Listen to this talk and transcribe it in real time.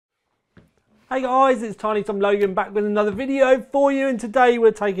Hey guys, it's Tiny Tom Logan back with another video for you, and today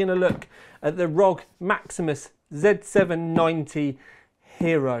we're taking a look at the ROG Maximus Z790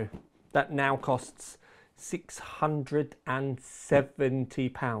 Hero that now costs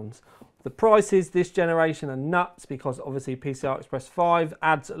 £670. The prices this generation are nuts because obviously PCI Express 5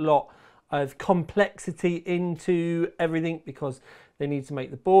 adds a lot of complexity into everything because they need to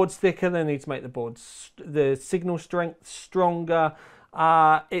make the boards thicker, they need to make the signal strength stronger.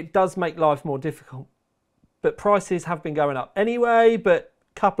 It does make life more difficult, but prices have been going up anyway, but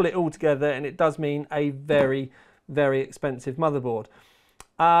couple it all together and it does mean a very, very expensive motherboard.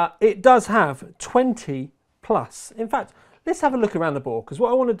 It does have 20 plus. In fact, let's have a look around the board, because what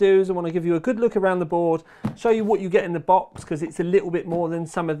I want to do is I want to give you a good look around the board, show you what you get in the box, because it's a little bit more than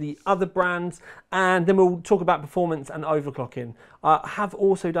some of the other brands, and then we'll talk about performance and overclocking. I have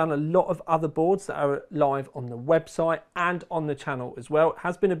also done a lot of other boards that are live on the website and on the channel as well. It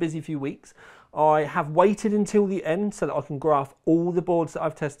has been a busy few weeks. I have waited until the end so that I can graph all the boards that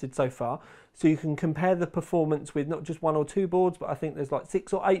I've tested so far, so you can compare the performance with not just one or two boards, but I think there's like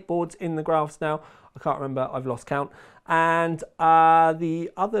 6 or 8 boards in the graphs now. I can't remember, I've lost count. And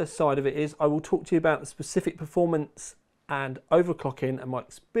the other side of it is I will talk to you about the specific performance and overclocking and my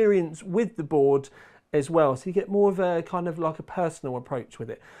experience with the board as well, so you get more of a kind of like a personal approach with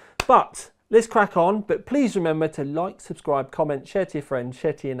it. But let's crack on. But please remember to like, subscribe, comment, share to your friends,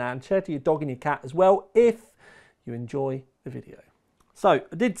 share to your nan, share to your dog and your cat as well if you enjoy the video. So I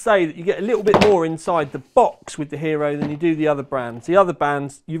did say that you get a little bit more inside the box with the Hero than you do the other brands. The other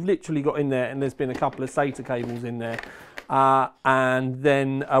brands you've literally got in there, and there's been a couple of SATA cables in there, and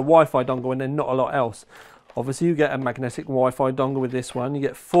then a Wi-Fi dongle, and then not a lot else. Obviously you get a magnetic Wi-Fi dongle with this one. You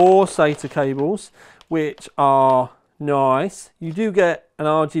get 4 SATA cables, which are nice. You do get an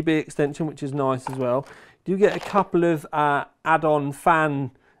RGB extension, which is nice as well. You do get a couple of add-on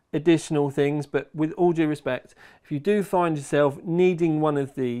fan additional things, but with all due respect, if you do find yourself needing one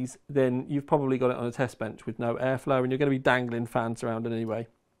of these, then you've probably got it on a test bench with no airflow and you're going to be dangling fans around it anyway.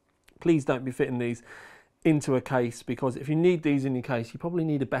 Please don't be fitting these into a case, because if you need these in your case, you probably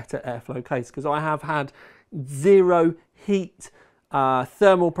need a better airflow case, because I have had zero heat,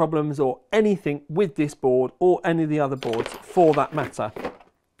 thermal problems or anything with this board or any of the other boards for that matter.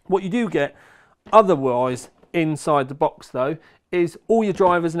 What you do get otherwise inside the box though is all your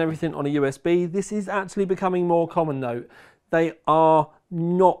drivers and everything on a USB. This is actually becoming more common though. They are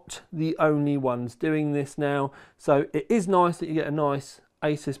not the only ones doing this now. So it is nice that you get a nice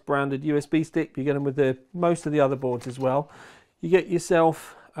Asus branded USB stick. You get them with most of the other boards as well. You get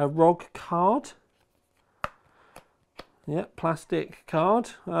yourself a ROG card. Yeah, plastic card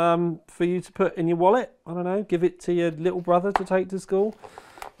for you to put in your wallet. I don't know, give it to your little brother to take to school.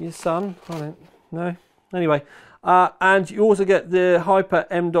 Your son, I don't know. Anyway, and you also get the Hyper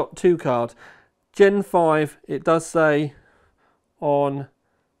M.2 card. Gen 5, it does say on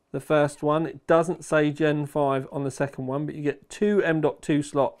the first one. It doesn't say Gen 5 on the second one, but you get 2 M.2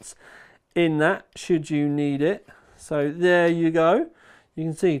 slots in that, should you need it. So there you go. You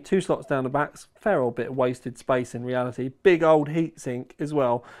can see 2 slots down the back. Fair old bit of wasted space in reality. Big old heatsink as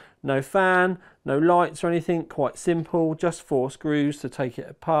well. No fan, no lights or anything. Quite simple. Just 4 screws to take it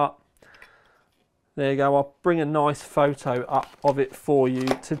apart. There you go. I'll bring a nice photo up of it for you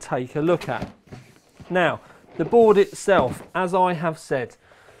to take a look at. Now, the board itself, as I have said,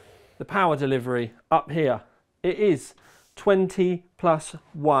 the power delivery up here, it is 20 plus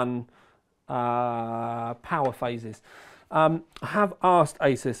 1 power phases. I have asked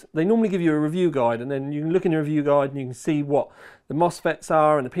Asus, they normally give you a review guide, and then you can look in the review guide and you can see what the MOSFETs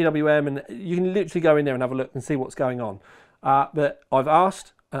are and the PWM, and you can literally go in there and have a look and see what's going on. But I've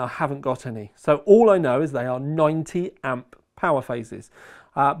asked and I haven't got any. So all I know is they are 90 amp power phases.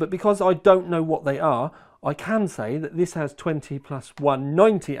 But because I don't know what they are, I can say that this has 20 plus 1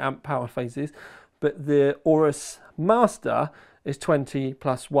 90 amp power phases, but the Aorus Master is 20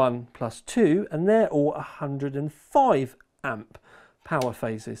 plus 1 plus 2, and they're all 105 amp power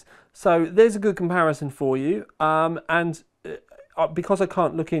phases. So there's a good comparison for you. And because I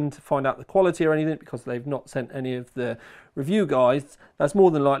can't look in to find out the quality or anything, because they've not sent any of the review guides, that's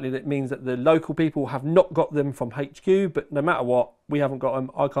more than likely that it means that the local people have not got them from HQ, but no matter what, we haven't got them.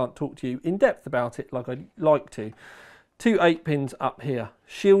 I can't talk to you in depth about it like I'd like to. 2 8-pins up here.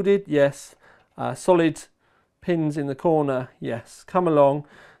 Shielded, yes. Solid pins in the corner, yes. Come along.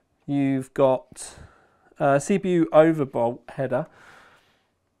 You've got CPU overbolt header.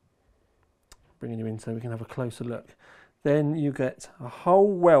 Bringing you in so we can have a closer look. Then you get a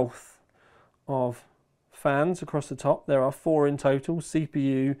whole wealth of fans across the top. There are 4 in total.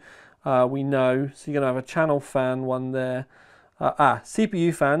 CPU, we know. So you're going to have a channel fan one there.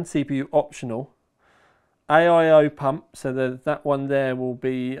 CPU fan, CPU optional. AIO pump, so that one there will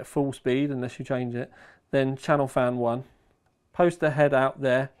be full speed unless you change it. Then channel fan 1. Poster head out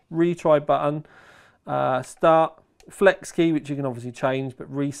there. Retry button. Start. Flex key, which you can obviously change, but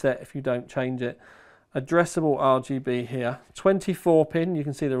reset if you don't change it. Addressable RGB here. 24 pin, you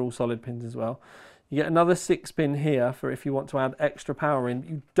can see they're all solid pins as well. You get another 6 pin here for if you want to add extra power in.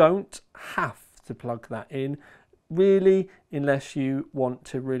 You don't have to plug that in, really, unless you want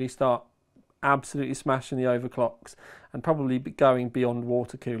to really start absolutely smashing the overclocks and probably going beyond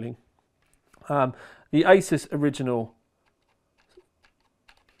water cooling. The Asus original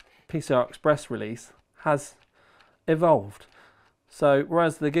PCI Express release has evolved. So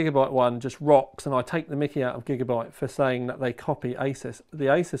whereas the Gigabyte one just rocks, and I take the mickey out of Gigabyte for saying that they copy Asus, the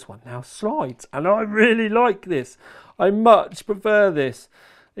Asus one now slides, and I really like this. I much prefer this.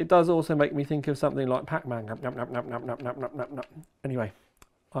 It does also make me think of something like Pac-Man. Anyway,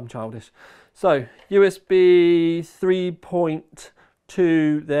 I'm childish. So USB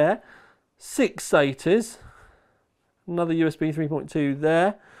 3.2 there, 6 SATAs, another USB 3.2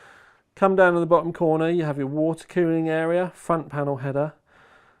 there. Come down to the bottom corner, you have your water cooling area, front panel header,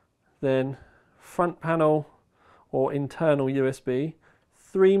 then front panel or internal USB,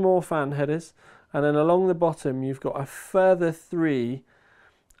 3 more fan headers, and then along the bottom you've got a further 3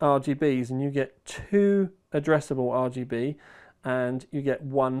 RGBs, and you get 2 addressable RGB and you get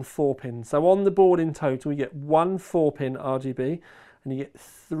 1 4-pin. So on the board in total you get 1 4-pin RGB and you get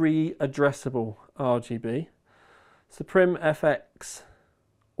 3 addressable RGB. Supreme FX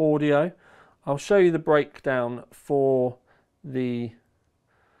audio. I'll show you the breakdown for the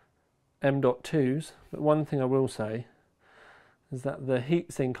M.2s, but one thing I will say is that the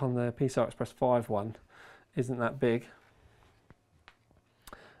heatsink on the PCI Express 5 one isn't that big.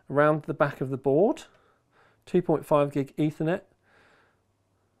 Around the back of the board, 2.5 gig Ethernet,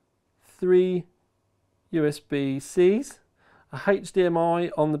 3 USB-Cs, a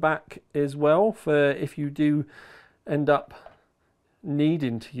HDMI on the back as well for if you do end up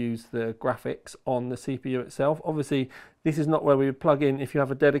needing to use the graphics on the CPU itself. Obviously this is not where we would plug in if you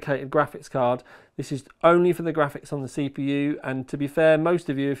have a dedicated graphics card. This is only for the graphics on the CPU, and to be fair, most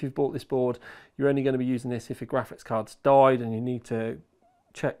of you, if you've bought this board, you're only going to be using this if your graphics card's died and you need to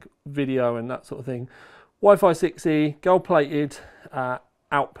check video and that sort of thing. Wi-Fi 6E, gold plated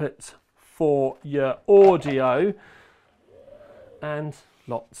outputs for your audio, and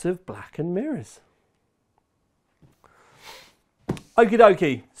lots of black and mirrors. Okie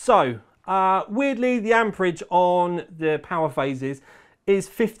dokie, so weirdly the amperage on the power phases is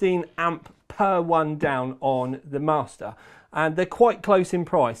 15 amp per one down on the master, and they're quite close in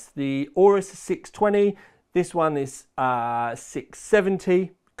price. The Aorus is 620, this one is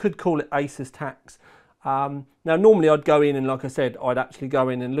 670, could call it Asus tax. Now normally I'd go in and, like I said, I'd actually go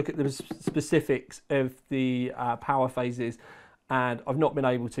in and look at the specifics of the power phases, and I've not been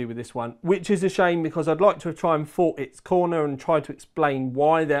able to with this one, which is a shame because I'd like to try and fought its corner and try to explain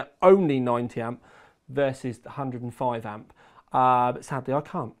why they're only 90 amp versus the 105 amp, but sadly I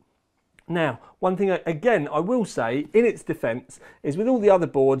can't. Now, one thing again I will say in its defense is with all the other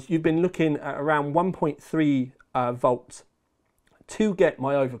boards you've been looking at around 1.3 volts to get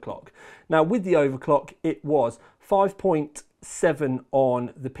my overclock. Now with the overclock it was 5.7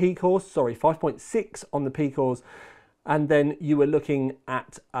 on the P cores, sorry 5.6 on the P cores, and then you were looking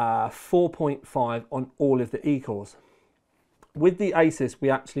at 4.5 on all of the E cores. With the Asus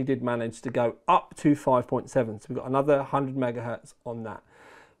we actually did manage to go up to 5.7, so we've got another 100 megahertz on that.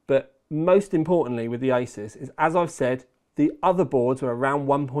 But most importantly with the Asus is, as I've said, the other boards were around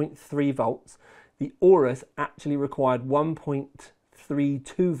 1.3 volts. The Aorus actually required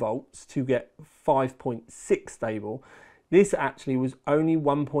 1.32 volts to get 5.6 stable. This actually was only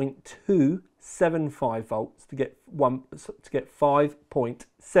 1.275 volts to get 5.7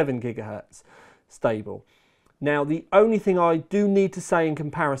 gigahertz stable. Now the only thing I do need to say in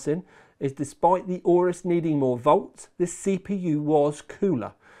comparison is, despite the Aorus needing more volts, this CPU was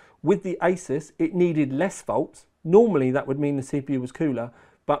cooler. With the Asus it needed less volts. Normally that would mean the CPU was cooler,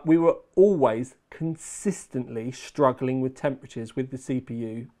 but we were always consistently struggling with temperatures with the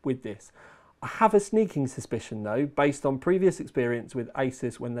CPU with this. I have a sneaking suspicion though, based on previous experience with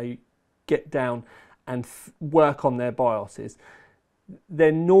Asus when they get down and work on their BIOSes,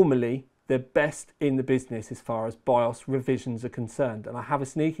 they're normally the best in the business as far as BIOS revisions are concerned, and I have a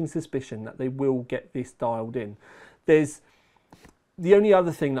sneaking suspicion that they will get this dialed in. The only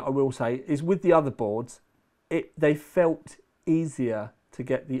other thing that I will say is with the other boards, they felt easier to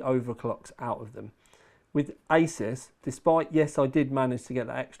get the overclocks out of them. With Asus, despite, yes, I did manage to get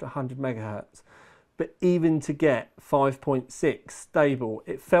that extra 100 megahertz, but even to get 5.6 stable,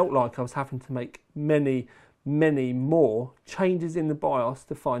 it felt like I was having to make many more changes in the BIOS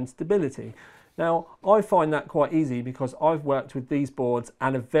to find stability. Now, I find that quite easy because I've worked with these boards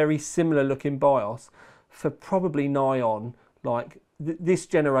and a very similar looking BIOS for probably nigh on, like this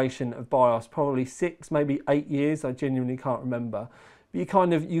generation of BIOS, probably 6, maybe 8 years, I genuinely can't remember. But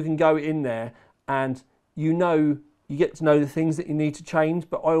you can go in there and you get to know the things that you need to change,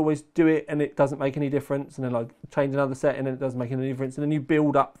 but I always do it and it doesn't make any difference, and then I change another setting and it doesn't make any difference, and then you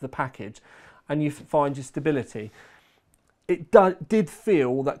build up the package and you find your stability. It did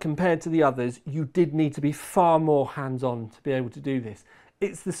feel that compared to the others, you did need to be far more hands-on to be able to do this.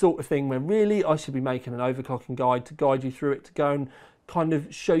 It's the sort of thing where really I should be making an overclocking guide to guide you through it, to go and kind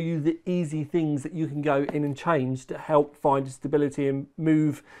of show you the easy things that you can go in and change to help find stability and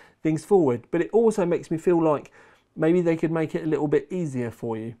move things forward. But it also makes me feel like maybe they could make it a little bit easier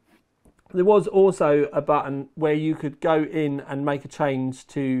for you. There was also a button where you could go in and make a change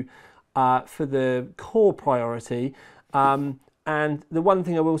to for the core priority. And the one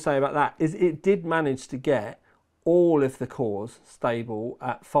thing I will say about that is it did manage to get all of the cores stable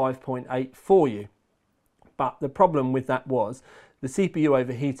at 5.8 for you. But the problem with that was the CPU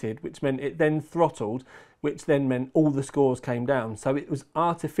overheated, which meant it then throttled, which then meant all the scores came down. So it was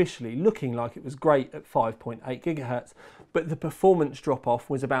artificially looking like it was great at 5.8 gigahertz, but the performance drop off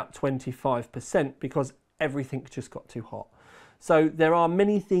was about 25% because everything just got too hot. So there are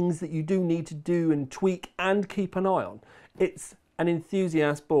many things that you do need to do and tweak and keep an eye on. It's an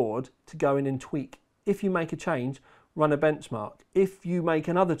enthusiast board to go in and tweak. If you make a change, run a benchmark. If you make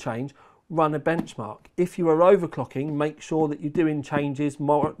another change, run a benchmark. If you are overclocking, make sure that you're doing changes,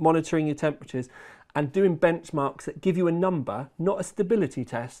 monitoring your temperatures, and doing benchmarks that give you a number, not a stability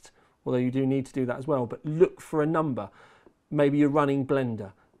test, although you do need to do that as well, but look for a number. Maybe you're running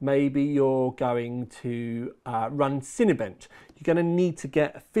Blender. Maybe you're going to run Cinebench. You're going to need to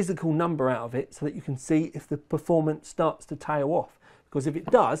get a physical number out of it so that you can see if the performance starts to tail off. Because if it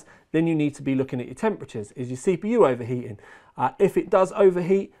does, then you need to be looking at your temperatures. Is your CPU overheating? If it does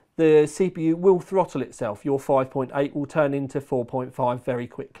overheat, the CPU will throttle itself. Your 5.8 will turn into 4.5 very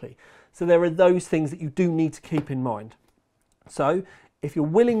quickly. So there are those things that you do need to keep in mind. So if you're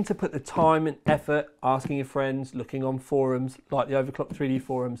willing to put the time and effort, asking your friends, looking on forums like the Overclock 3D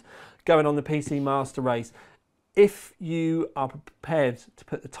forums, going on the PC Master Race, if you are prepared to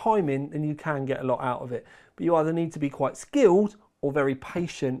put the time in, then you can get a lot out of it. But you either need to be quite skilled or very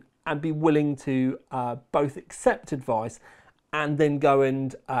patient and be willing to both accept advice and then go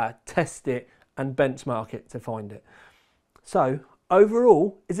and test it and benchmark it to find it. So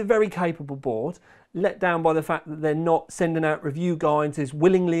overall, it's a very capable board, let down by the fact that they're not sending out review guides as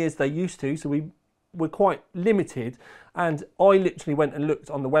willingly as they used to, so we're quite limited. And I literally went and looked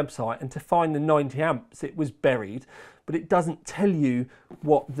on the website, and to find the 90 amps, it was buried, but it doesn't tell you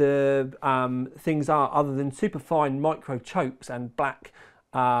what the things are other than superfine micro chokes and black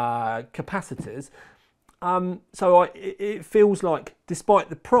capacitors. So it feels like, despite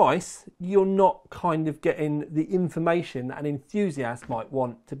the price, you're not kind of getting the information that an enthusiast might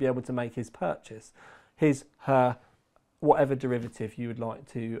want to be able to make his purchase, her, whatever derivative you would like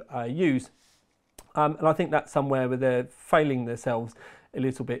to use. And I think that's somewhere where they're failing themselves a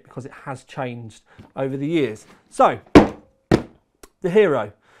little bit because it has changed over the years. So, the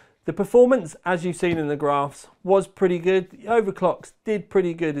Hero. The performance, as you've seen in the graphs, was pretty good. The overclocks did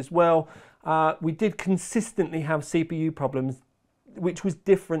pretty good as well. We did consistently have CPU problems, which was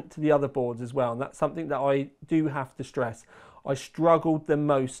different to the other boards as well. And that's something that I do have to stress. I struggled the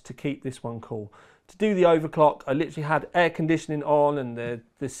most to keep this one cool. To do the overclock, I literally had air conditioning on and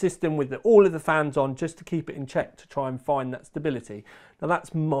the system with all of the fans on just to keep it in check, to try and find that stability. Now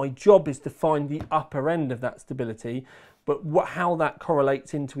that's my job, is to find the upper end of that stability. But how that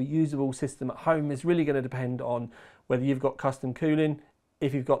correlates into a usable system at home is really going to depend on whether you've got custom cooling.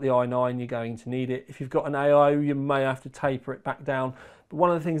 If you've got the i9, you're going to need it. If you've got an AO, you may have to taper it back down. But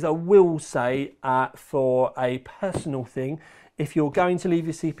one of the things I will say for a personal thing, if you're going to leave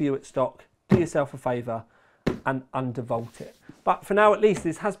your CPU at stock, do yourself a favour and undervolt it. But for now, at least,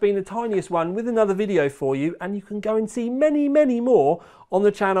 this has been the tiniest one with another video for you, and you can go and see many, many more on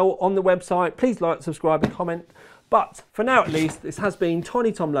the channel, on the website. Please like, subscribe and comment. But for now, at least, this has been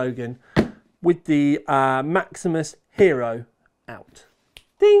Tiny Tom Logan with the Maximus Hero out.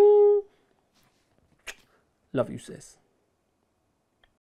 Ding! Love you, sis.